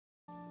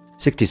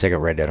60-second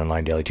Red Dead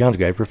Online Daily Challenge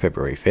Guide for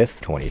February 5th,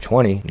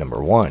 2020.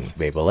 Number 1.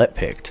 Bolete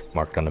Picked.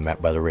 Marked on the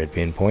map by the red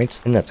pinpoints,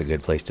 and that's a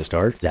good place to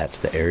start. That's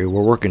the area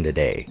we're working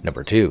today.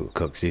 Number 2.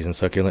 Cooked seasoned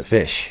succulent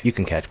fish. You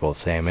can catch both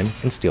salmon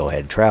and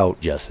steelhead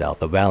trout just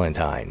south of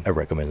Valentine. I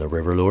recommend the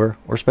river lure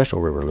or special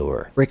river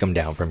lure. Break them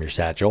down from your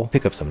satchel,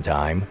 pick up some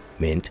thyme,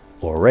 mint,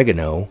 or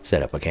oregano,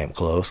 set up a camp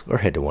close, or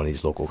head to one of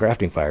these local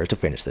crafting fires to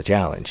finish the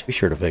challenge. Be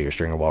sure to fill your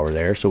stringer while we're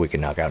there so we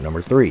can knock out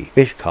number 3.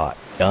 Fish caught.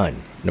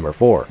 Done. Number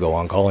 4. Go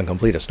on call and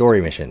complete a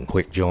story mission.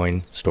 Quick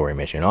join, story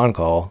mission on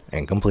call,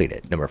 and complete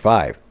it. Number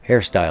 5.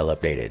 Hairstyle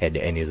Updated. Head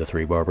to any of the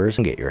 3 barbers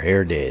and get your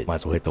hair did. Might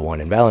as well hit the one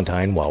in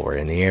Valentine while we're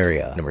in the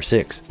area. Number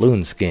 6.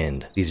 Loons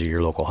Skinned. These are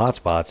your local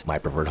hotspots. My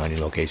preferred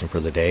hunting location for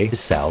the day is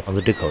south on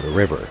the Dakota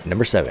River.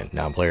 Number 7.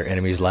 Non-player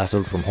enemies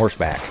lassoed from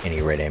Horseback.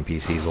 Any red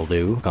NPCs will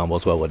do.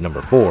 Combos well with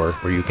number 4,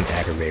 where you can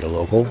aggravate a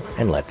local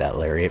and let that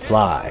lariat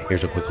fly.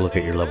 Here's a quick look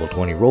at your level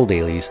 20 roll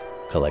dailies,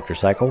 collector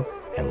cycle,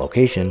 and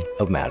location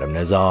of Madame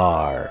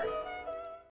Nazar.